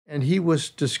And he was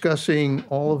discussing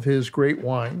all of his great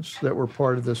wines that were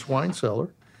part of this wine cellar.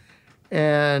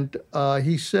 And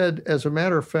he said, as a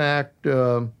matter of fact,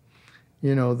 the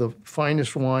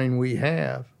finest wine we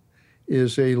have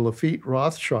is a Lafite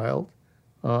Rothschild.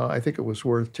 I think it was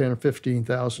worth $10,000 or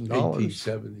 $15,000.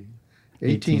 1870.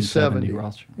 1870.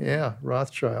 Rothschild. Yeah,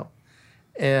 Rothschild.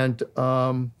 And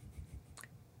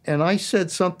I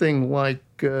said something like,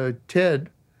 Ted,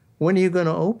 when are you going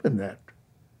to open that?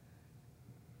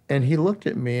 And he looked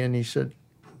at me and he said,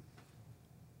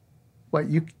 what,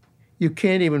 you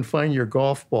can't even find your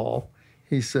golf ball.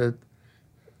 He said,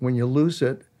 when you lose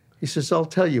it, he says, I'll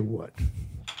tell you what.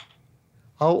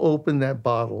 I'll open that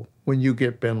bottle when you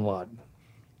get bin Laden.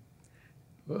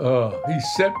 Oh, he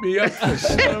set me up, the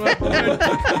son of a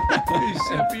bitch. He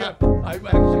set me up. I'm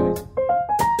actually...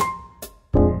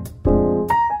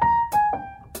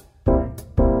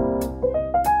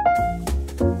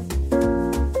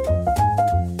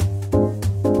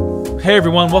 Hey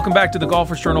everyone, welcome back to the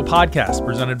Golfers Journal podcast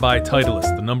presented by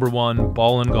Titleist, the #1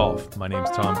 ball in golf. My name's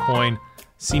Tom Coyne,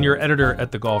 senior editor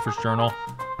at the Golfers Journal.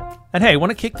 And hey, I want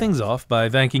to kick things off by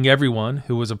thanking everyone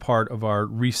who was a part of our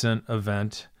recent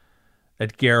event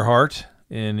at Gearhart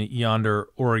in Yonder,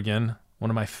 Oregon. One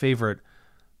of my favorite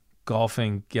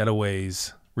golfing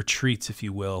getaways, retreats, if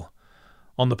you will,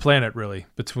 on the planet, really,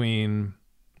 between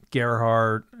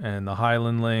Gearhart and the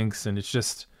Highland Links. And it's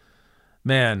just,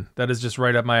 man, that is just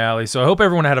right up my alley. So I hope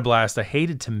everyone had a blast. I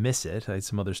hated to miss it. I had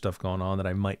some other stuff going on that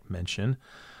I might mention.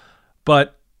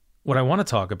 But what I want to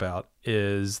talk about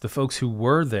is the folks who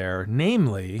were there,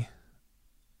 namely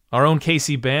our own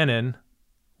Casey Bannon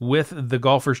with the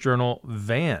Golfers Journal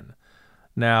van.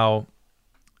 Now,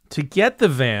 to get the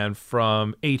van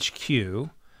from HQ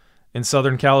in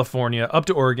Southern California up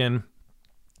to Oregon,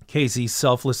 Casey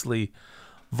selflessly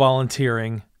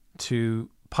volunteering to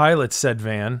pilot said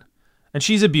van. And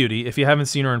she's a beauty. If you haven't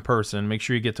seen her in person, make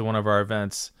sure you get to one of our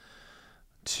events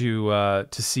to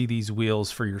see these wheels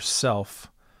for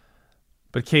yourself.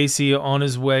 But Casey, on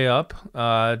his way up,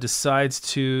 decides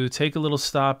to take a little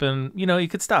stop in, you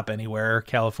could stop anywhere,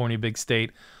 California, big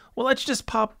state. Well, let's just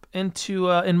pop into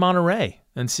in Monterey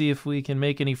and see if we can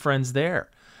make any friends there.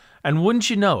 And wouldn't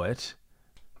you know it,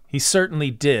 he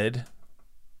certainly did.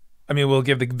 I mean, we'll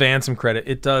give the van some credit.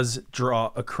 It does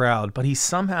draw a crowd, but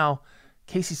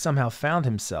Casey somehow found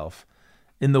himself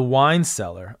in the wine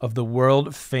cellar of the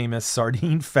world-famous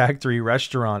Sardine Factory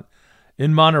restaurant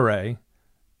in Monterey,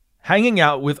 hanging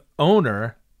out with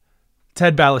owner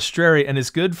Ted Balestreri and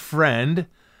his good friend,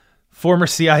 former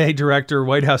CIA director,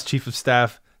 White House chief of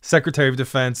staff, Secretary of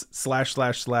Defense, /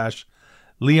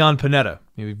 Leon Panetta.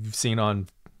 You've seen on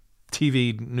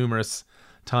TV numerous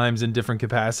times in different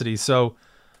capacities. So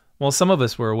while some of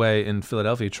us were away in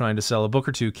Philadelphia trying to sell a book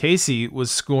or two, Casey was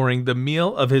scoring the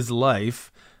meal of his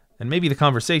life, and maybe the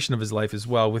conversation of his life as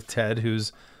well, with Ted,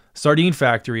 whose Sardine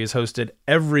Factory has hosted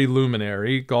every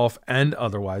luminary, golf and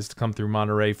otherwise, to come through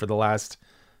Monterey for the last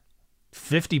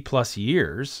 50-plus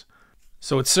years.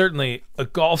 So it's certainly a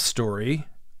golf story,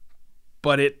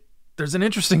 but there's an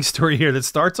interesting story here that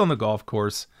starts on the golf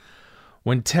course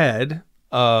when Ted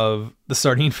of the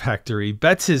Sardine Factory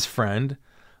bets his friend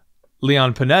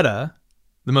Leon Panetta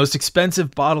the most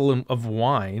expensive bottle of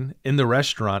wine in the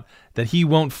restaurant that he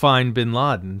won't find bin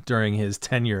Laden during his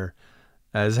tenure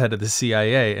as head of the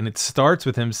CIA. And it starts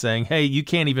with him saying, hey, you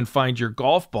can't even find your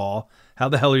golf ball. How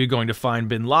the hell are you going to find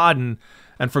bin Laden?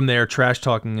 And from there, trash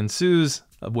talking ensues.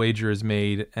 A wager is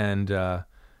made, and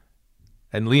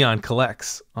Leon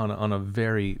collects on a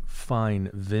very fine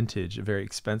vintage, a very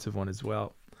expensive one as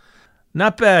well.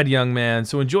 Not bad, young man.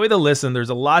 So enjoy the listen.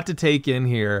 There's a lot to take in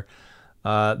here.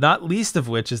 Not least of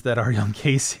which is that our young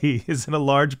Casey is in a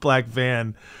large black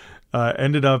van,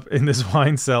 ended up in this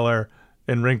wine cellar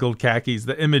in wrinkled khakis.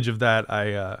 The image of that,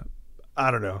 I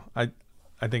don't know. I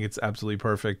think it's absolutely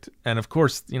perfect. And of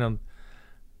course,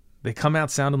 they come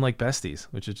out sounding like besties,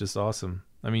 which is just awesome.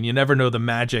 I mean, you never know the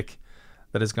magic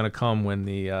that is going to come when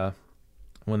the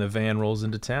van rolls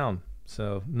into town.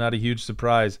 So not a huge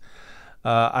surprise.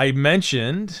 I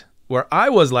mentioned where I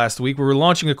was last week. We were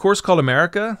launching a course called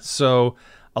America. So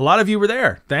a lot of you were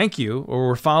there. Thank you. Or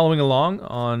were following along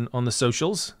on the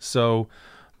socials. So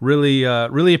really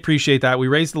appreciate that. We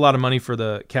raised a lot of money for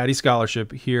the Caddy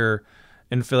Scholarship here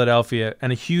in Philadelphia.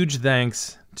 And a huge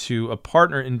thanks to a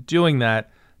partner in doing that,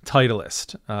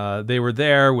 Titleist. They were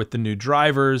there with the new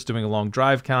drivers doing a long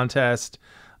drive contest.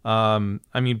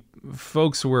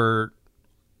 Folks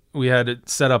we had it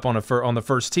set up on the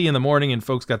first tee in the morning, and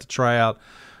folks got to try out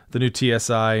the new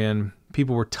TSI, and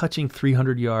people were touching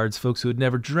 300 yards, folks who had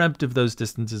never dreamt of those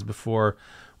distances before,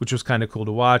 which was kind of cool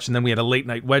to watch. And then we had a late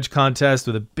night wedge contest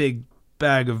with a big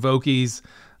bag of Vokies,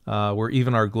 where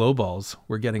even our glow balls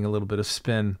were getting a little bit of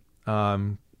spin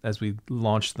as we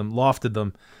lofted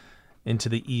them into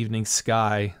the evening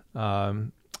sky.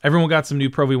 Everyone got some new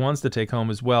Pro V1s to take home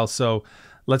as well. So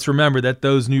let's remember that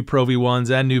those new Pro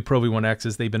V1s and new Pro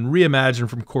V1Xs, they've been reimagined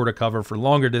from core to cover for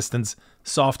longer distance,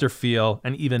 softer feel,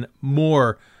 and even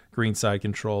more greenside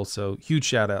control. So huge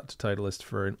shout out to Titleist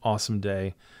for an awesome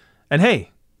day. And hey,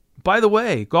 by the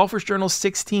way, Golfers Journal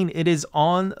 16, it is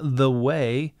on the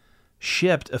way,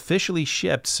 officially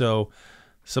shipped. So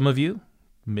some of you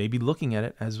may be looking at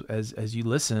it as you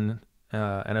listen,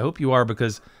 and I hope you are,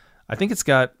 because I think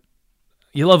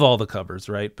you love all the covers,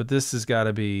 right? But this has got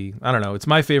to be, I don't know, it's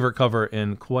my favorite cover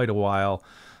in quite a while.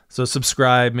 So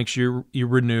subscribe, make sure you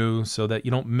renew so that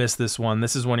you don't miss this one.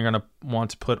 This is one you're going to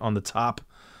want to put on the top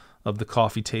of the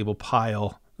coffee table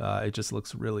pile. It just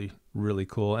looks really, really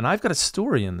cool. And I've got a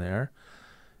story in there,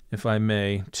 if I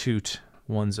may toot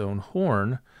one's own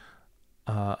horn,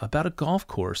 about a golf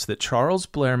course that Charles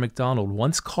Blair Macdonald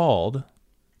once called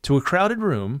to a crowded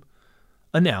room,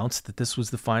 announced that this was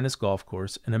the finest golf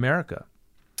course in America.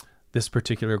 This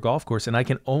particular golf course, and I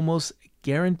can almost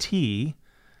guarantee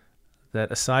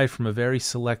that aside from a very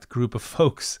select group of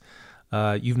folks,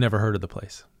 you've never heard of the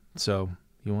place. So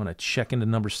you want to check into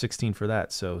number 16 for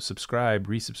that. So subscribe,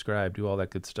 resubscribe, do all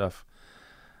that good stuff.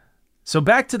 So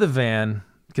back to the van,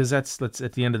 because that's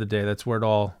at the end of the day, that's where it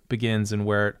all begins and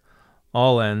where it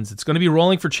all ends. It's going to be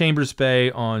rolling for Chambers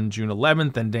Bay on June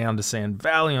 11th and down to Sand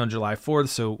Valley on July 4th.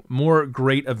 So more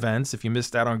great events. If you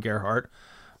missed out on Gearhart,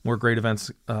 more great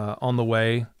events on the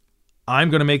way.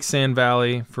 I'm going to make Sand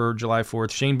Valley for July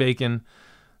 4th. Shane Bacon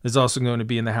is also going to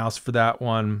be in the house for that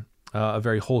one. A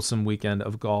very wholesome weekend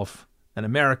of golf and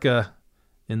America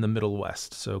in the Middle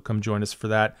West. So come join us for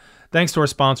that. Thanks to our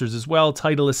sponsors as well: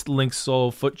 Titleist, Link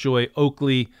Soul, FootJoy,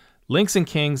 Oakley, Links and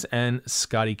Kings, and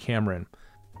Scotty Cameron.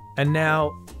 And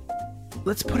now,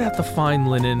 let's put out the fine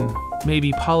linen,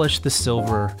 maybe polish the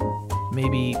silver,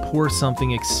 maybe pour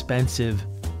something expensive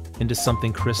into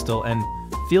something crystal, and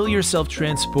feel yourself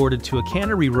transported to a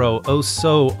Cannery Row oh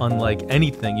so unlike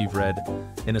anything you've read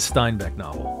in a Steinbeck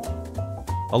novel,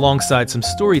 alongside some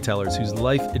storytellers whose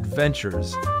life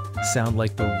adventures sound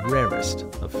like the rarest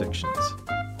of fictions.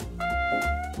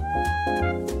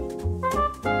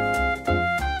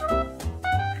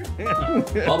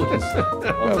 Bubba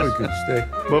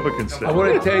can stay. I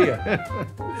want to tell you,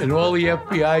 in all the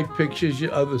FBI pictures,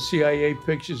 the CIA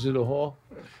pictures in the hall,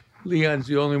 Leon's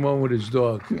the only one with his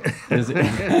dog. Is it?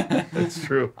 That's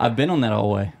true. I've been on that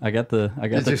hallway. I got the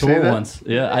tour once.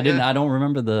 Yeah, I didn't. I don't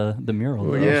remember the mural.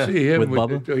 Well, yeah. See him with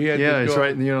Bubba. Yeah, it's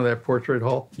right in that portrait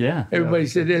hall. Yeah. Everybody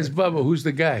said, "There's Bubba. Who's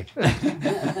the guy?"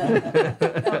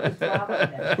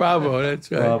 Bravo.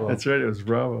 That's right. Bravo. That's right. It was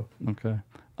Bravo. Okay.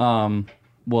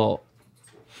 Well,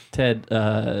 Ted,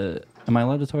 am I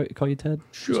allowed to call you Ted?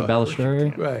 Sure. So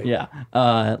Balestreri? Right. Yeah.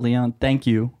 Leon, thank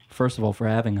you, first of all, for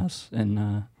having us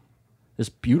in this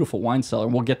beautiful wine cellar.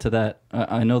 We'll get to that.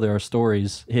 I know there are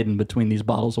stories hidden between these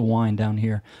bottles of wine down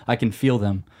here. I can feel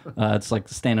them. It's like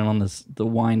standing on the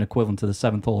wine equivalent to the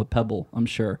 7th hole at Pebble, I'm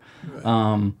sure.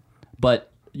 Right.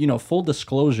 But, full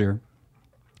disclosure,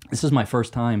 this is my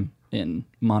first time in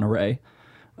Monterey.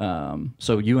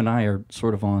 So you and I are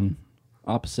sort of on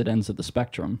opposite ends of the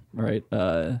spectrum, right?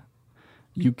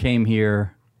 You came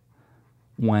here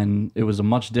when it was a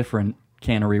much different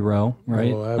Cannery Row,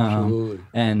 right? Oh, absolutely.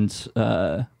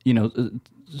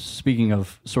 Speaking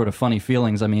of sort of funny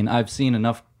feelings, I mean, I've seen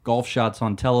enough golf shots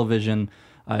on television.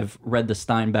 I've read the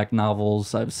Steinbeck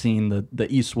novels. I've seen the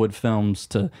Eastwood films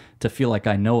to feel like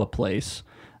I know a place.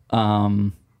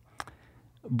 But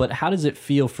how does it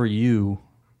feel for you,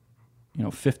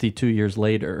 52 years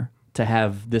later, to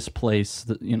have this place,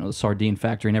 the Sardine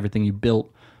Factory and everything you built,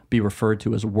 be referred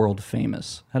to as world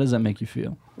famous? How does that make you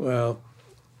feel? Well,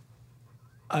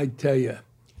 I tell you,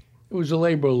 it was a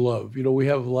labor of love. We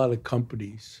have a lot of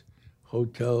companies,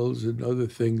 hotels and other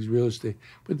things, real estate.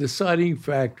 But the Sardine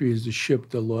Factory is the ship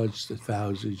that launched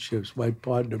 1,000 ships. My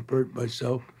partner, Bert,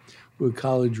 myself, we were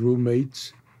college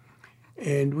roommates.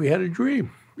 And we had a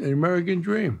dream, an American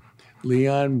dream.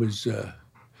 Leon was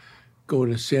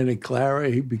going to Santa Clara.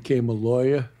 He became a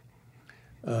lawyer.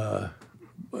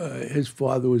 His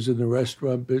father was in the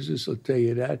restaurant business, I'll tell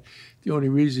you that. The only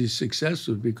reason he's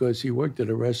successful is because he worked at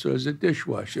a restaurant as a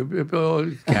dishwasher.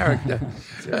 Character.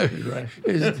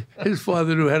 His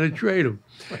father knew how to trade him.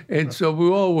 And so we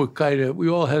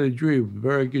all had a dream,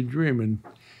 American dream.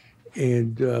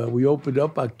 And we opened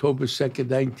up October 2nd,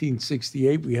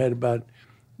 1968. We had about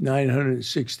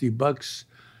 $960.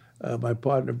 My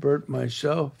partner Bert,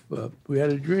 myself, we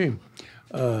had a dream.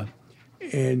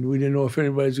 and we didn't know if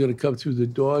anybody was going to come through the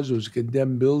doors. It was a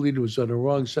condemned building. It was on the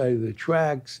wrong side of the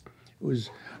tracks. It was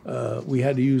we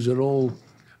had to use an old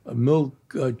milk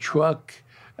truck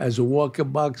as a walking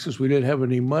box because we didn't have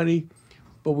any money,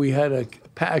 but we had a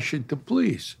passion to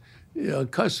please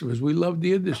customers. We loved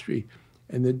the industry.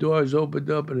 And the doors opened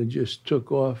up, and it just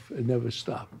took off and never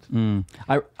stopped.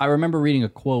 I remember reading a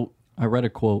quote. I read a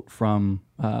quote from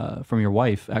your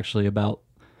wife, actually, about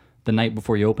the night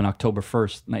before you opened, October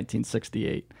 1st,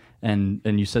 1968. And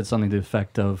you said something to the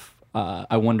effect of,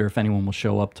 I wonder if anyone will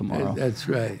show up tomorrow. That's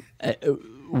right.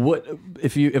 What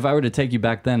if I were to take you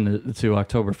back then to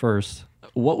October 1st,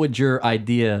 what would your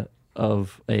idea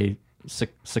of a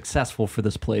successful for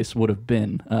this place would have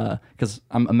been? Because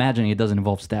I'm imagining it doesn't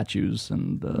involve statues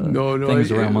and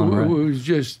things around Monterey. It was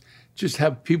just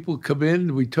have people come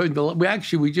in. We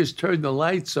just turned the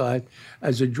lights on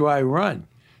as a dry run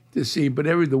to see, but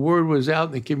the word was out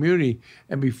in the community,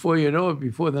 and before you know it,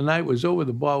 before the night was over,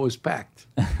 the bar was packed.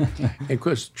 And of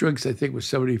course, drinks I think was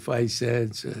 75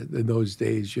 cents in those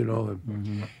days, and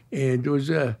it was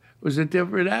a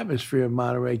different atmosphere in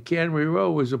Monterey. Cannery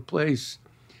Row was a place.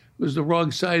 Was the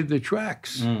wrong side of the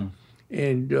tracks.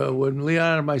 And when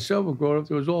Leon and myself were growing up,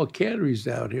 there was all canneries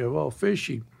down here, all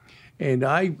fishing. And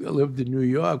I lived in New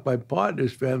York. My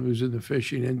partner's family was in the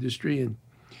fishing industry.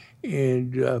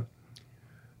 And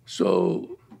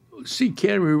so see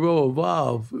Cannery Row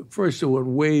evolve. First it went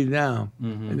way down,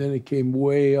 and then it came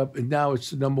way up. And now it's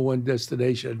the #1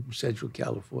 destination in Central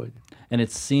California. And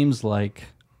it seems like,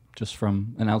 just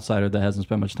from an outsider that hasn't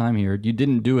spent much time here, you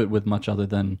didn't do it with much other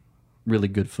than really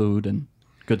good food and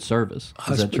good service.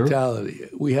 Is that true? Hospitality.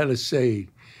 We had a saying,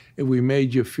 if we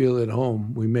made you feel at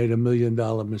home, we made $1 million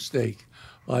mistake.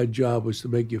 Our job was to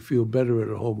make you feel better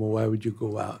at home, or why would you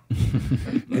go out?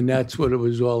 And that's what it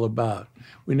was all about.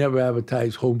 We never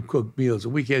advertised home-cooked meals.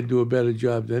 If we can't do a better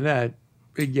job than that,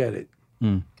 forget it.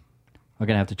 I'm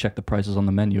going to have to check the prices on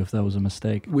the menu if that was a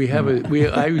mistake.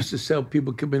 I used to sell,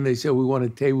 people come in, they say, we want a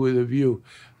table with a view.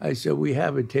 I said, we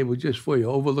have a table just for you,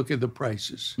 overlooking the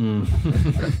prices.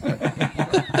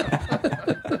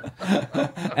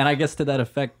 And I guess to that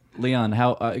effect, Leon,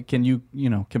 how can you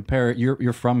compare?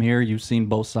 You're from here. You've seen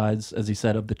both sides, as he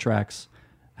said, of the tracks.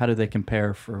 How do they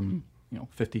compare from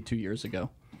 52 years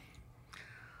ago?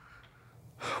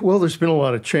 Well, there's been a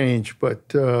lot of change,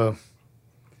 but I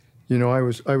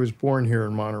was born here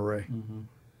in Monterey,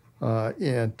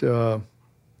 and the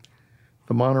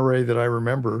Monterey that I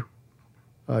remember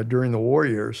during the war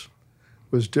years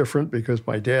was different because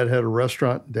my dad had a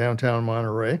restaurant in downtown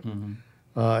Monterey.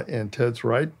 And Ted's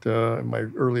right. My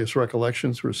earliest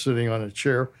recollections were sitting on a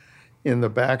chair in the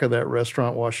back of that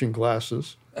restaurant washing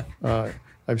glasses.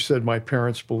 I've said my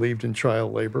parents believed in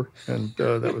child labor, and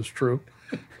that was true.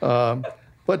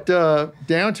 But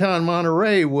downtown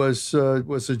Monterey was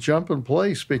a jumping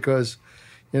place because,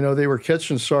 they were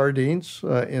catching sardines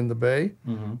in the bay.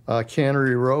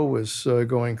 Cannery Row was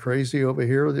going crazy over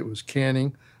here. It was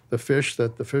canning the fish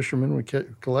that the fishermen were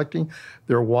collecting.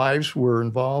 Their wives were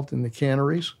involved in the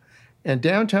canneries. And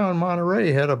downtown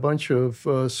Monterey had a bunch of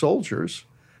soldiers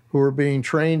who were being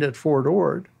trained at Fort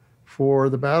Ord for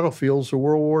the battlefields of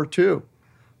World War II.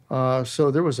 So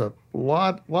there was a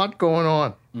lot going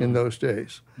on in those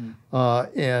days.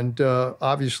 And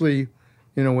obviously,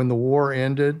 when the war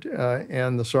ended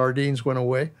and the sardines went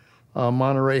away,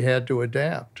 Monterey had to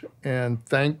adapt. And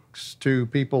thanks to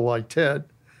people like Ted,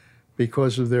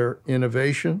 because of their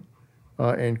innovation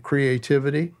and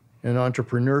creativity and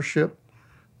entrepreneurship.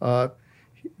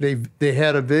 They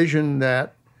had a vision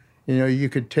that, you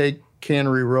could take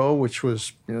Cannery Row, which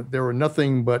was, there were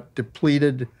nothing but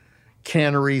depleted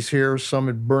canneries here. Some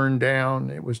had burned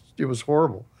down. It was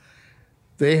horrible.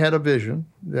 They had a vision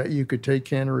that you could take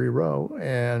Cannery Row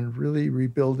and really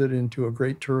rebuild it into a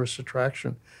great tourist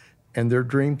attraction. And their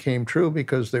dream came true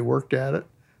because they worked at it.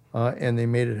 And they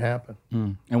made it happen.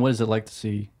 And what is it like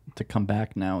to come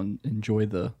back now and enjoy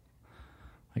the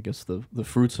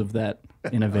fruits of that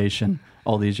innovation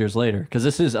all these years later? Because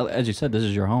this is, as you said, this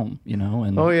is your home,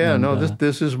 And,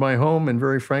 this is my home, and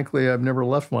very frankly, I've never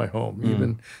left my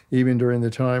home. Even during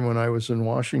the time when I was in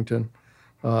Washington,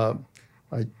 I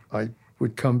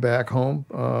would come back home.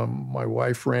 My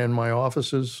wife ran my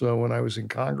offices when I was in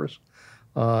Congress,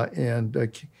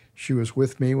 and she was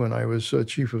with me when I was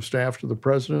chief of staff to the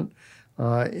president.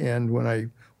 And when I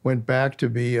went back to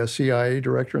be a CIA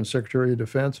director and Secretary of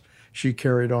Defense, she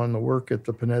carried on the work at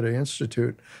the Panetta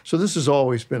Institute. So this has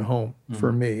always been home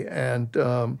for me.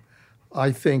 And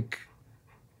I think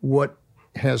what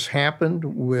has happened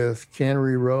with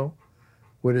Cannery Row,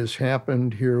 what has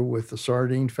happened here with the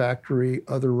Sardine Factory,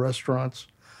 other restaurants,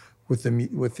 with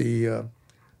the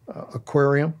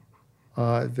aquarium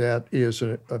that is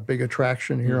a big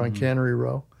attraction here on Cannery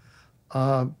Row.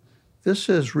 This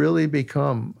has really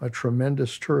become a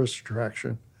tremendous tourist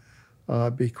attraction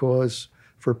because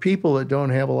for people that don't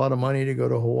have a lot of money to go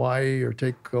to Hawaii or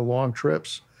take long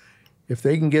trips, if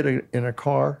they can get in a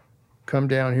car, come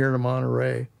down here to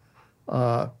Monterey,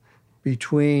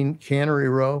 between Cannery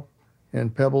Row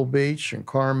and Pebble Beach and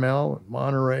Carmel and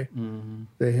Monterey,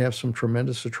 they have some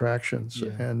tremendous attractions. Yeah.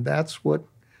 And that's what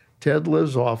Ted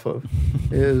lives off of,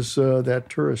 is that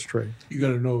tourist trade. You got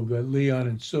to know that Leon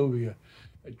and Sylvia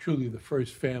are truly the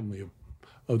first family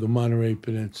of the Monterey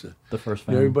Peninsula. The first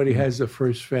family. Everybody has the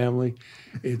first family.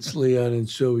 It's Leon and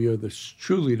Sylvia,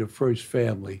 truly the first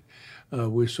family.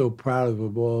 We're so proud of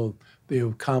them all. They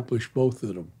have accomplished both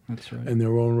of them. That's right. In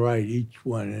their own right, each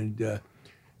one. And,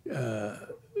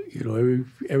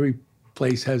 every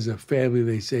place has a family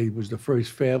they say was the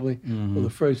first family. Well, the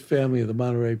first family of the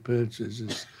Monterey Peninsula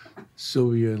is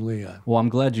Sylvia and Leon. Well, I'm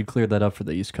glad you cleared that up for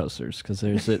the East Coasters because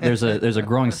there's a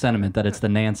growing sentiment that it's the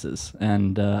Nances,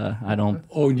 and I don't.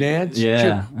 Oh, Nance?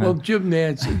 Yeah. Jim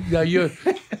Nance. Now you're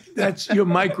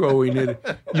microing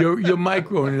it. You're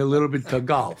microing it a little bit to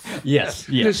golf. Yes.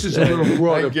 This is a little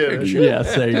broader get it. picture.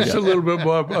 Yes, there you Just go. a little bit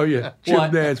more. Oh yeah, Jim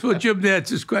Well, Nance. Well, Jim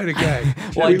Nance is quite a guy.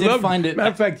 Well, I We did love find him. it- Matter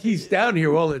of fact, he's down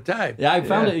here all the time. Yeah, I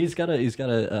found it. He's got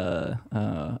a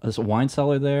wine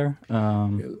cellar there.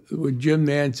 With Jim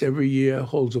Nance every year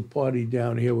holds a party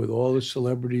down here with all the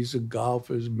celebrities and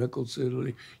golfers,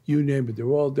 Mickelson, you name it. They're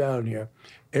all down here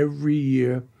every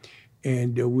year,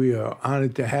 and we are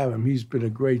honored to have him. He's been a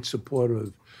great supporter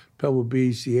of Pebble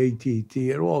Beach, the ATT,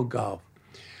 and all golf.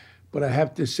 But I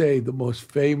have to say the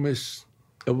most famous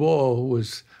of all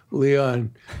was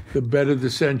Leon, the bet of the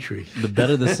century. The bet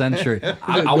of the century.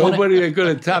 Nobody ain't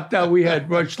going to top that. We had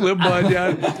Rush Limbaugh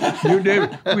down. You name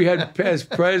it. We had past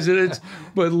presidents,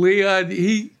 but Leon,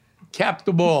 he capped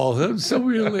them all. So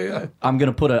Leon. I'm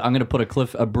gonna put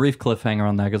a brief cliffhanger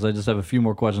on that because I just have a few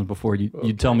more questions before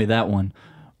you tell me that one,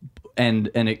 and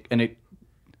it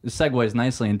segues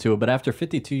nicely into it. But after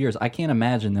 52 years, I can't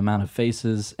imagine the amount of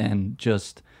faces and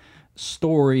just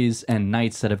stories and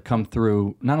nights that have come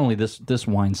through not only this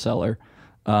wine cellar,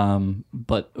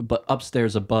 but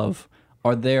upstairs above.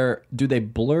 Do they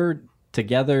blur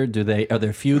together? Are there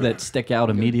a few that stick out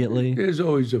immediately? There's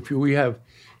always a few. We have,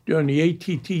 during the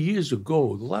ATT years ago,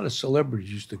 a lot of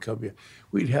celebrities used to come here.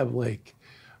 We'd have like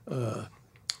 4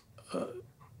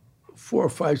 or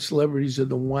 5 celebrities in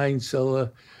the wine cellar,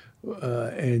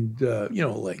 and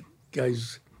like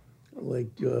guys like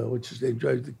what's his name,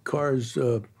 drives the cars,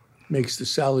 makes the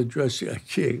salad dressing. I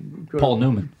can't. Paul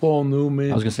Newman. Paul Newman.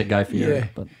 I was gonna say Guy Fieri, Yeah,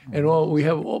 but and we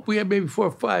have maybe 4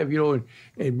 or 5,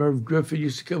 and Merv Griffin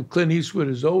used to come. Clint Eastwood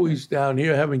is always down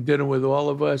here having dinner with all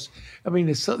of us. I mean,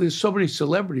 there's so many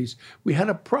celebrities. We had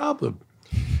a problem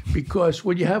because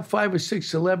when you have 5 or 6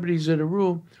 celebrities in a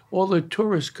room, all the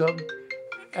tourists come,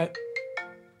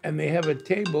 and they have a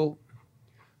table.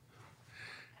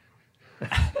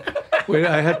 Wait,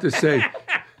 I have to say.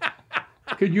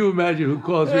 Can you imagine who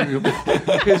calls him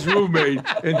his roommate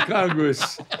in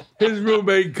Congress? His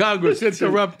roommate in Congress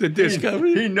interrupted this.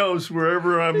 He knows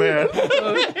wherever I'm at.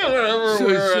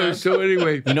 So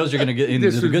anyway, he knows you're gonna get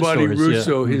into this the was good Marty stories.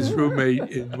 Russo, Yeah. his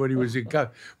roommate when he was in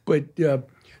Congress. But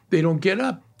they don't get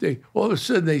up. All of a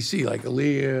sudden they see like a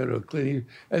Leon or Clint,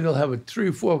 and they'll have 3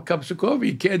 or 4 cups of coffee.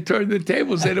 You can't turn the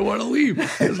tables; they don't want to leave.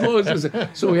 As long as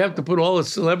so we have to put all the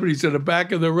celebrities in the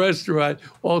back of the restaurant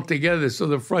all together, so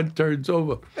the front turns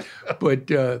over. But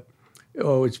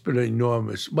it's been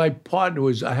enormous. My partner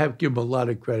I have to give him a lot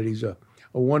of credit. He's a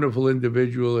wonderful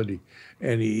individual,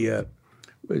 and he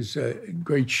was a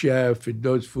great chef and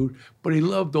knows food. But he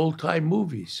loved old time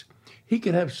movies. He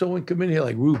could have someone come in here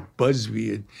like Ruth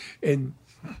Busby and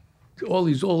all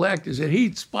these old actors, and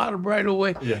he'd spot them right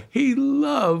away. Yeah. He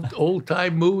loved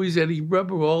old-time movies, and he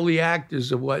remembered all the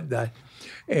actors and whatnot.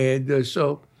 And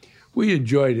so we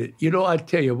enjoyed it. I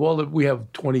tell you, we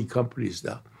have 20 companies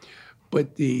now,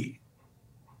 but the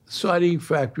Sardine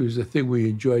Factory is the thing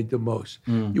we enjoyed the most.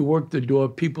 You worked the door,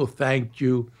 people thanked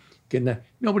you.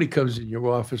 Nobody comes in your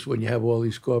office when you have all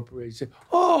these corporations say,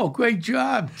 "Oh, great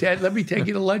job, Ted. Let me take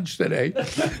you to lunch today."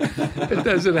 It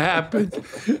doesn't happen.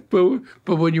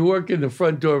 But when you work in the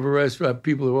front door of a restaurant,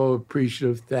 people are all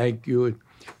appreciative, thank you,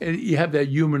 and you have that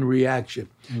human reaction.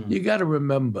 You got to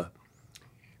remember,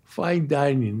 fine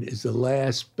dining is the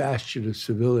last bastion of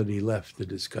civility left in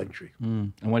this country.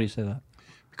 And why do you say that?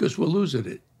 Because we're losing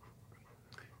it.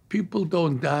 People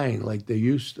don't dine like they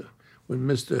used to. When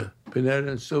Mr. Panetta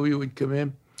and Sylvia would come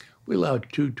in, we allowed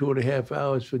 2.5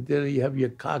 hours for dinner. You have your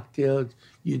cocktails,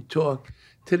 you talk.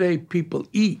 Today, people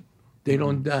eat. They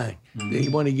don't dine. They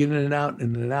want to get in and out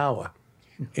in an hour.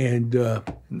 And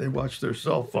They watch their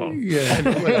cell phone. yeah,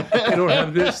 they don't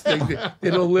have this thing. They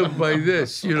don't live by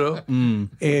this, you know.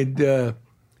 And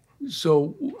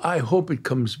so I hope it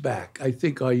comes back. I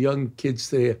think our young kids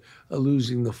today are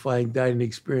losing the fine dining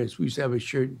experience. We used to have a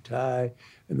shirt and tie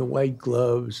and the white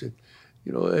gloves, and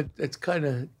you know that's kind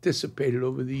of dissipated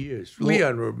over the years.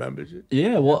 Leon remembers it.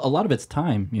 Yeah, well, a lot of it's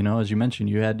time. You know, as you mentioned,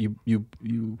 you budgeted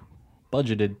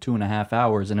 2.5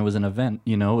 hours, and it was an event.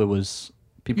 You know, it was.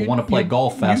 People want to play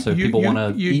golf faster. People want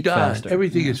to eat faster.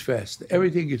 Everything is faster.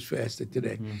 Everything is faster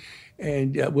today.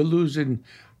 And we're losing.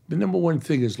 The number one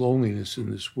thing is loneliness in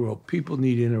this world. People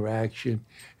need interaction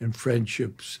and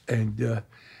friendships. And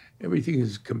everything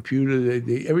is computer.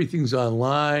 Everything's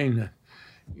online.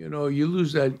 You know, you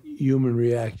lose that human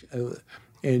reaction.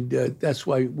 And that's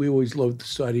why we always loved the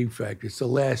Sardine Factory. It's the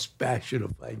last bastion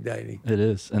of fine dining. It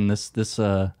is. And this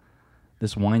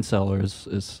wine cellar is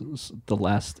the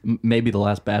last, maybe the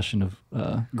last bastion of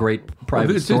great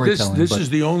private storytelling. This is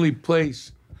the only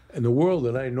place in the world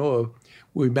that I know of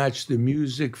where we match the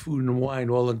music, food, and wine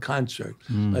all in concert.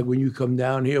 Like when you come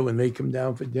down here, when they come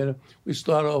down for dinner, we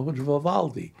start off with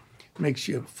Vivaldi. Makes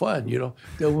you fun, you know.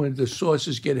 Then when the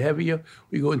sauces get heavier,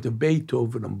 we go into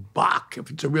Beethoven and Bach, if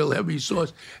it's a real heavy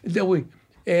sauce. And then we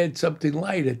add something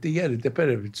light at the end. It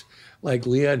depends if it's like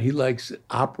Leon, he likes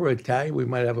opera Italian. We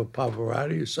might have a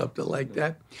Pavarotti or something like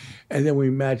that. And then we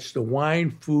match the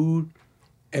wine, food,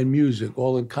 and music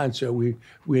all in concert. We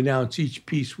announce each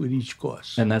piece with each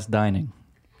course. And that's dining.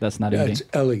 That's not eating. That's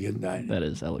elegant dining. That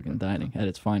is elegant dining at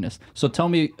its finest. So tell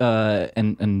me,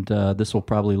 and this will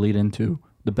probably lead into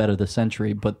the bet of the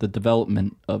century, but the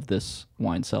development of this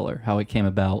wine cellar, how it came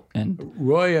about, and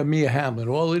Roy and Mia Hamlin.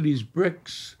 All of these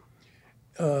bricks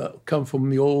come from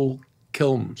the old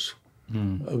kilns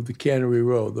of the Cannery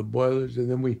Row, the boilers, and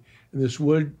then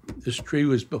this tree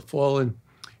was befallen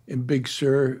in Big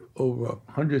Sur over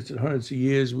hundreds and hundreds of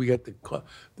years. We got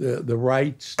the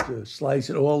rights to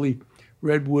slice it, all the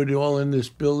redwood, all in this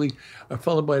building. A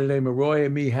fellow by the name of Roy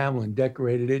and Mia Hamlin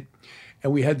decorated it,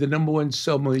 and we had the #1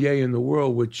 sommelier in the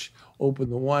world, which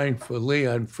opened the wine for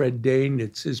Leon, Fred Dane.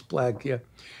 It's his plaque here.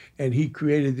 And he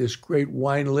created this great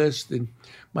wine list. And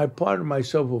my partner and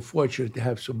myself were fortunate to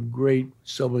have some great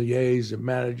sommeliers and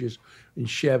managers and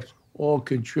chefs all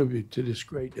contribute to this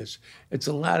greatness. It's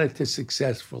a lot to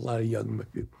success for a lot of young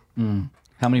people.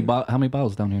 how many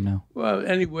bottles down here now? Well,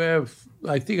 anywhere,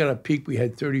 I think at a peak we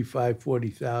had 35,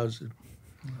 40,000.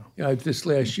 You know, this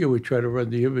last year we tried to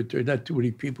run the inventory. Not too many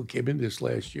people came in this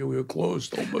last year. We were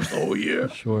closed almost the whole year.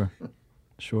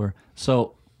 Sure.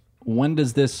 So when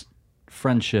does this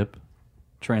friendship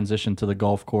transition to the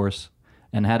golf course,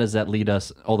 and how does that lead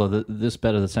us? Although this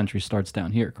bet of the century starts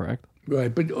down here, correct?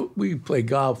 Right, but we play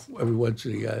golf every once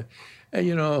in a while. And,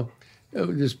 you know,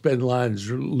 this Ben Laden's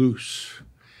loose.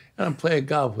 And I'm playing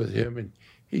golf with him, and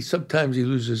sometimes he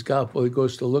loses his golf ball. He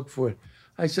goes to look for it.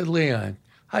 I said, Leon,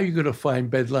 how are you going to find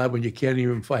Ben Laden when you can't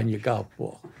even find your golf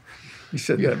ball? He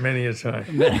said that many a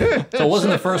time. So it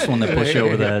wasn't the first one that pushed you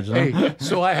over the edge, huh? Hey,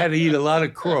 so I had to eat a lot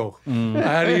of crow. I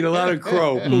had to eat a lot of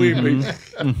crow, believe me.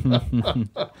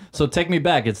 So take me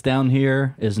back. It's down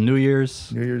here. Is New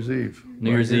Year's Eve.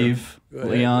 New Year's Eve,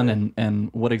 Leon, and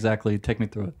what exactly? Take me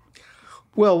through it.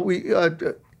 Well,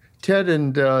 Ted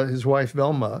and his wife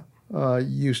Velma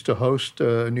used to host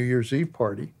a New Year's Eve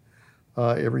party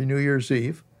every New Year's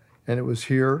Eve, and it was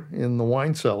here in the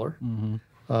wine cellar in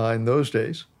those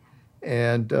days.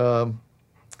 And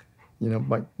you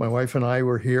know, my wife and I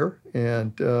were here,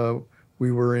 and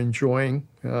we were enjoying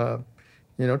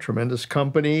you know, tremendous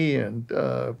company, and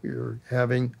we were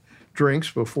having drinks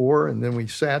before, and then we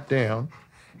sat down,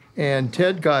 and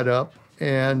Ted got up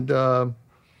and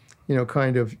you know,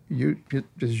 kind of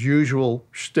his usual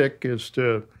shtick is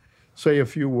to say a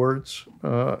few words,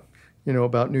 you know,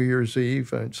 about New Year's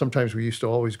Eve. And sometimes we used to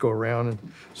always go around and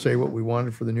say what we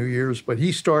wanted for the New Year's, but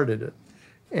he started it.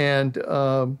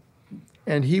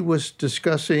 And he was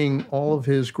discussing all of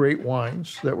his great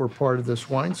wines that were part of this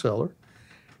wine cellar.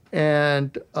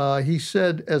 And he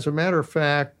said, as a matter of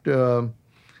fact, you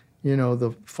know,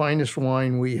 the finest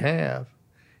wine we have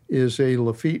is a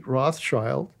Lafite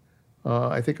Rothschild.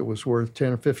 I think it was worth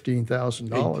 $10,000 or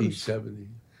 $15,000. 1870.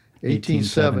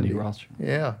 1870 Rothschild.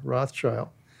 Yeah, Rothschild.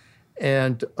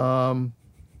 And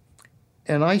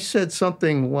I said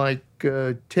something like,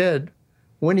 Ted,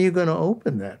 when are you going to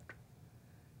open that?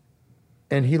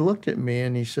 And he looked at me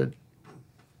and he said,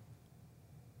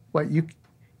 what, you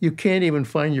can't even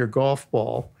find your golf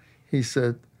ball. He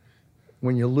said,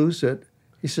 when you lose it,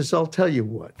 he says, I'll tell you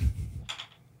what.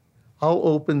 I'll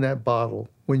open that bottle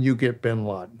when you get Ben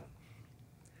Laden.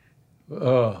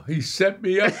 Oh, he set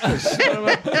me up. The son of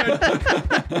a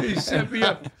bitch. He set me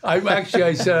up.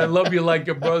 I said, I love you like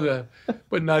a brother,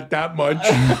 but not that much.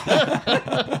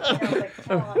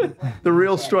 The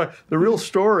real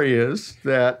story is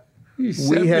that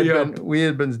we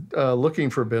had been looking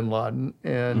for Bin Laden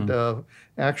and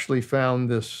actually found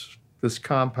this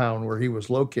compound where he was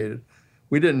located.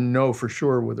 We didn't know for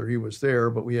sure whether he was there,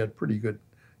 but we had pretty good,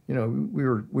 we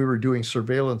were doing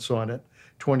surveillance on it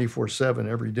 24/7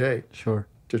 every day. Sure.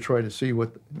 To try to see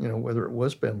whether it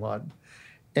was Bin Laden.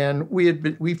 And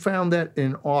we found that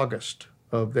in August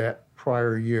of that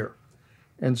prior year.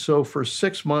 And so for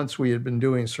 6 months we had been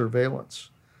doing surveillance.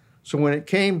 So when it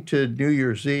came to New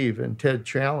Year's Eve and Ted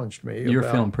challenged me You were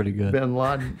about feeling pretty good. Bin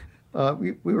Laden,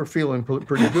 we were feeling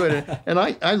pretty good. And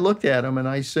I looked at him and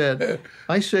I said,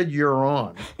 you're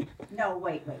on. No,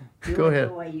 wait. Go ahead.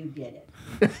 The way you did it.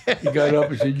 He got up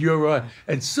and said, you're on.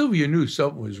 And Sylvia knew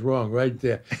something was wrong right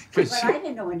there. But I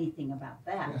didn't know anything about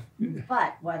that.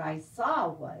 But what I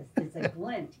saw is a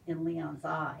glint in Leon's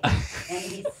eye. And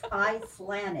his eyes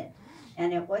slanted.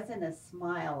 And it wasn't a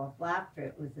smile of laughter.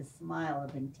 It was a smile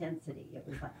of intensity. It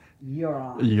was like, you're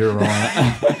on. You're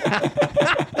on.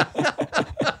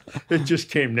 It just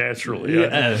came naturally.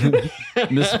 Yeah.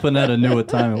 Miss Panetta knew what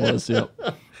time it was. Yep.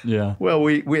 Yeah. Well,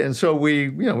 we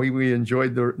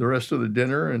enjoyed the rest of the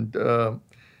dinner, and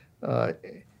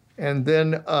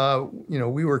then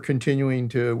we were continuing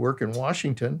to work in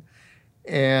Washington,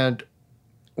 and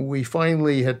we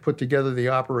finally had put together the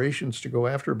operations to go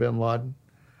after Bin Laden,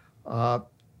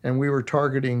 and we were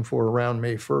targeting for around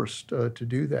May 1st to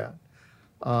do that.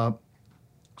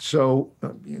 So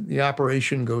the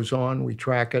operation goes on. We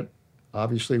track it.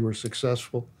 Obviously, we're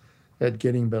successful at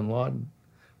getting Bin Laden.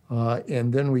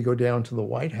 And then we go down to the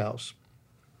White House.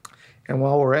 And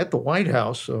while we're at the White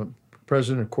House, the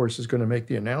president, of course, is going to make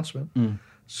the announcement.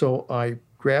 So I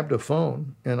grabbed a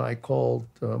phone and I called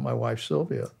my wife,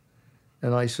 Sylvia.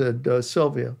 And I said,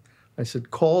 Sylvia,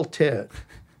 call Ted.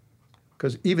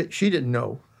 Because even she didn't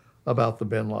know about the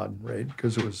Bin Laden raid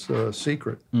because it was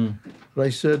secret. But I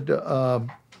said,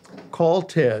 call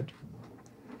Ted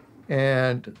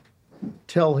and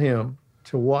tell him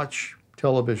to watch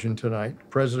television tonight. The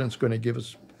president's going to give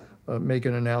us, make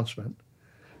an announcement,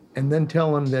 and then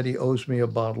tell him that he owes me a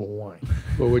bottle of wine.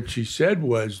 Well, what she said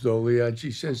was, though, Leon,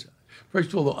 she says,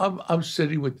 first of all, I'm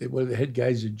sitting with one of the head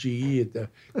guys at GE at the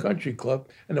country club,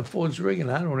 and the phone's ringing.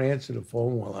 I don't answer the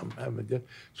phone while I'm having dinner.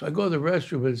 So I go to the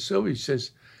restroom, and Sylvie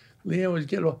says, Leon,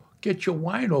 get your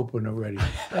wine open already.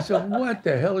 I said, what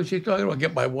the hell is she talking about?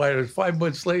 Get my wine. It was 5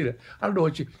 months later. I don't know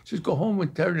what she says, go home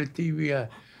and turn the TV on.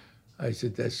 I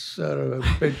said, that son of a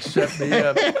bitch set me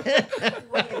up.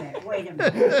 Wait a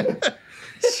minute.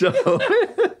 So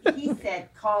He said,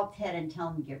 call Ted and tell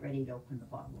him to get ready to open the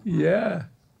bottle. Yeah.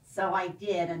 So I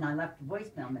did, and I left a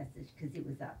voicemail message because he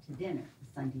was out to dinner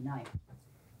Sunday night.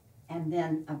 And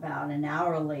then about an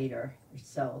hour later or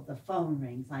so, the phone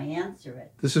rings. I answer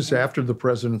it. this is after the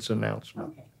president's announcement.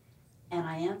 Okay. And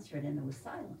I answer it, and there was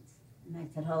silence. And I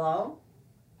said, hello?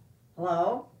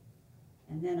 Hello?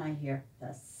 And then I hear,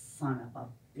 the son of a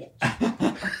bitch.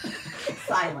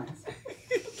 Silence.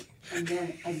 And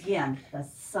then again, the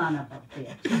son of a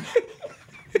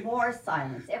bitch. More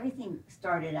silence. Everything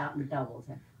started out in doubles.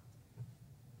 And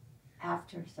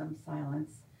after some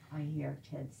silence, I hear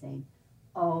Ted saying,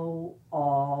 oh,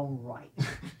 all right.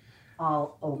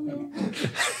 I'll open it.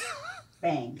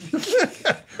 Bang.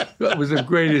 That was the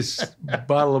greatest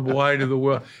bottle of wine in the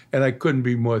world, and I couldn't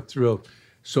be more thrilled.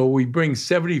 So we bring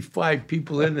 75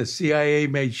 people in. The CIA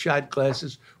made shot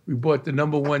glasses. We bought the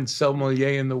 #1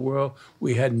 sommelier in the world.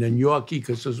 We had gnocchi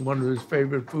because it was one of his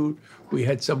favorite food. We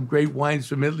had some great wines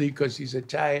from Italy because he's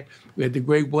Italian. We had the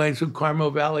great wines from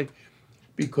Carmel Valley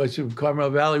because from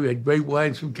Carmel Valley. We had great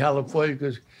wines from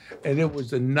California and it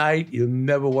was a night you'll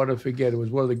never want to forget. It was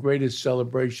one of the greatest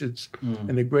celebrations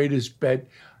and the greatest bet.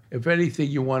 If anything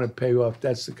you want to pay off,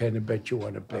 that's the kind of bet you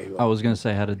want to pay off. I was going to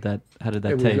say, how did that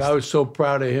taste? I was so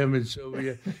proud of him and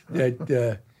Sylvia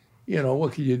that,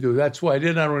 what can you do? That's why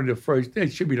they're not only the first, they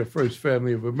should be the first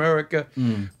family of America,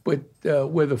 but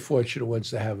we're the fortunate ones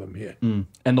to have them here.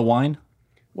 And the wine?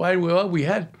 Wine, well, we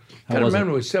had, I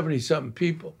remember it was 70-something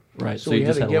people. Right. So we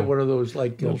had to get one of those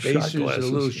little basers shot and a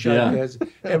little shot glasses.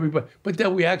 Everybody, but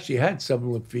then we actually had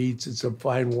some Lafitte's and some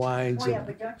fine wines. Oh, yeah,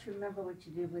 but don't you remember what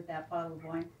you did with that bottle of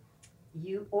wine?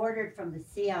 You ordered from the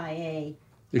CIA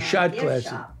the shot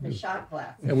glasses. The shot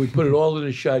glass. And we put it all in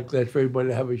a shot glass for everybody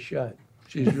to have a shot.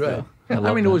 She's right. I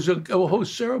love mean, that. it was a whole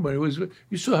ceremony. It was,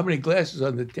 you saw how many glasses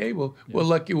on the table. We're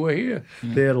lucky we're here.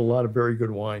 They had a lot of very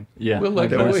good wine. Yeah, We're lucky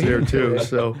That we're was here. there too.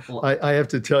 So I have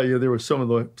to tell you, there was some of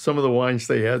the wines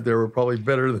they had there were probably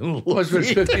better than It must have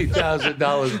been $50,000 a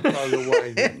bottle of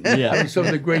wine. Yeah. I mean, some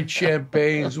of the great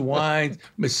champagnes, wines,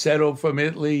 Masetto from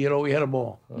Italy. You know, we had them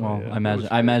all. Well,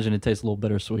 I imagine it tastes a little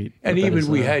bittersweet. And but that even is,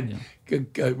 we yeah. had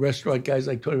restaurant guys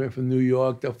like Tony from New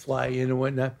York that fly in and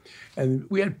whatnot. And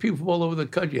we had people from all over the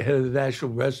country, head of the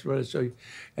National Restaurant. So,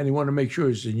 and he wanted to make sure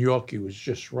his gnocchi was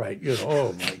just right. You know,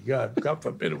 oh my God, God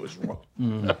forbid it was wrong.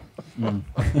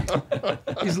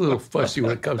 He's a little fussy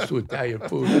when it comes to Italian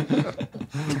food.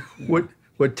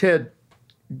 What Ted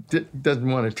doesn't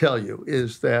want to tell you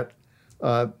is that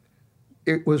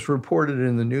it was reported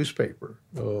in the newspaper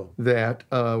that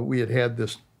we had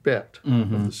this bet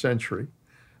of the century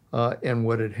and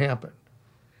what had happened.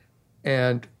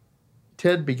 And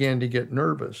Ted began to get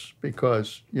nervous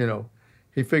because,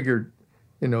 he figured,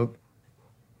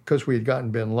 because we had gotten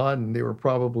bin Laden, they were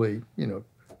probably,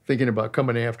 thinking about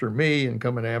coming after me and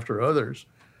coming after others.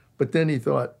 But then he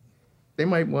thought, they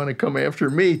might want to come after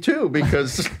me too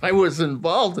because I was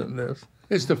involved in this.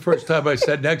 It's the first time I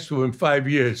sat next to him in 5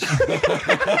 years.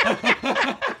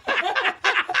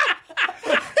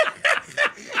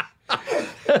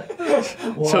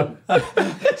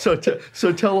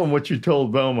 So tell him what you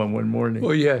told Velma one morning.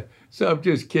 Oh, yeah. So I'm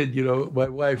just kidding, my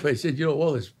wife. I said,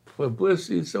 all this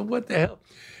publicity. So what the hell?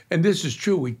 And this is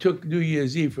true. We took New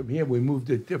Year's Eve from here. We moved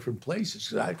to different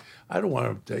places. I don't want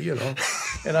him to,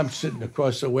 and I'm sitting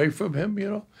across the way from him,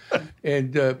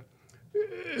 And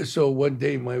so one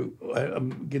day I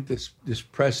get this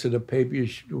press in the paper,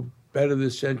 bet of the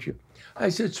century. I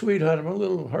said, sweetheart, I'm a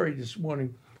little hurried this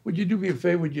morning. Would you do me a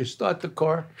favor? Would you start the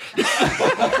car?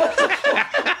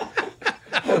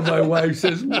 And my wife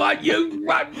says, what? I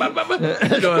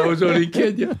was only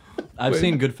kidding. I've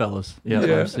seen Goodfellas.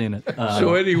 Yeah, I've seen it.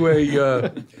 So anyway,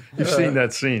 You've seen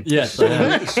that scene. yes, I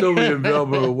have. Sylvia and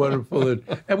Velma were wonderful,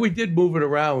 and we did move it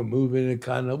around.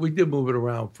 We did move it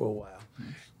around for a while,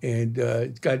 and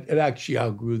it actually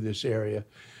outgrew this area,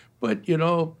 but it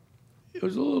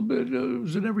was a little bit. It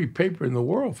was in every paper in the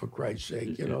world, for Christ's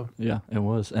sake, Yeah, it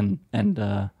was, and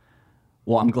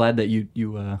well, I'm glad that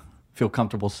you feel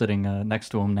comfortable sitting next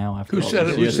to him now. After Who all said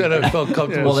these it? Who years. said I felt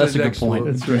comfortable? Well, that's a sitting good next point.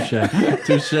 to him?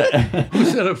 Touche. Who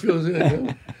said it feels? He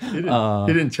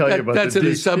didn't tell you about that's an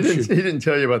assumption. He didn't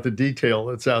tell you about the detail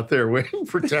that's out there waiting,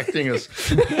 protecting us.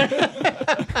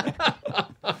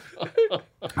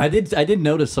 I did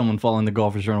notice someone following the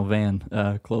Golfers Journal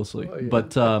van closely,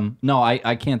 but no,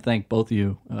 I can't thank both of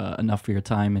you enough for your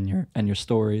time and your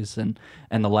stories and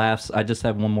the laughs. I just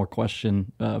have one more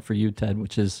question for you, Ted,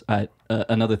 which is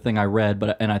another thing I read,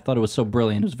 and I thought it was so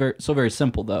brilliant. It was very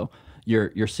simple though.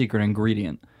 Your secret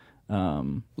ingredient,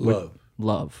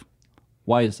 love.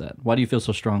 Why is that? Why do you feel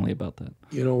so strongly about that?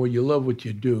 When you love what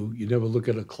you do, you never look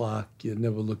at a clock. You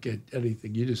never look at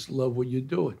anything. You just love what you're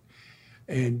doing.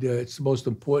 And it's the most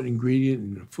important ingredient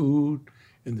in the food,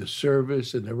 in the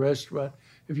service, in the restaurant.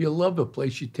 If you love the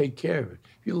place, you take care of it.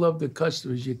 If you love the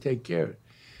customers, you take care of it.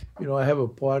 I have a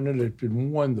partner that's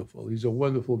been wonderful. He's a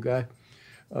wonderful guy.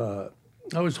 I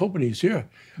was hoping he's here.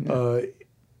 We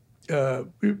were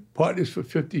partners for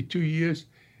 52 years,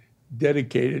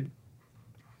 dedicated.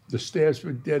 The staff's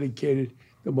been dedicated.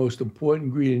 The most important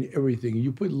ingredient in everything.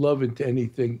 You put love into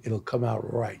anything, it'll come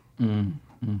out right.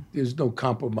 There's no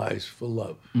compromise for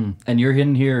love. And you're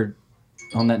in here.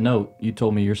 On that note, you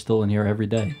told me you're still in here every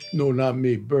day. No, not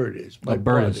me. Bird is. My Bird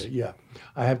partner. is. Yeah.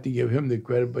 I have to give him the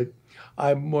credit, but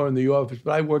I'm more in the office.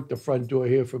 But I worked the front door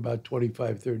here for about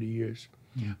 25, 30 years.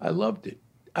 I loved it.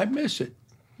 I miss it.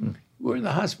 We're in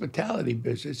the hospitality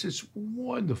business. It's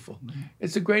wonderful.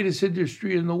 It's the greatest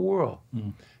industry in the world.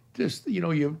 Just,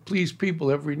 you please people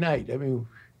every night. I mean,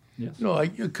 Yes.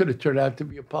 You could have turned out to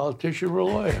be a politician or a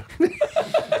lawyer.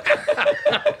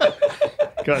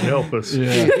 God help us.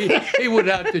 Yeah. He went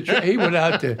out to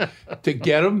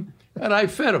get him, and I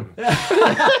fed him.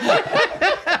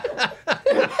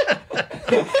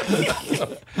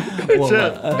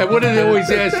 And what did they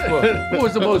always ask for? What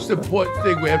was the most important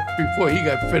thing we had before he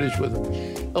got finished with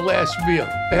him? The last meal.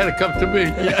 They had to come to me.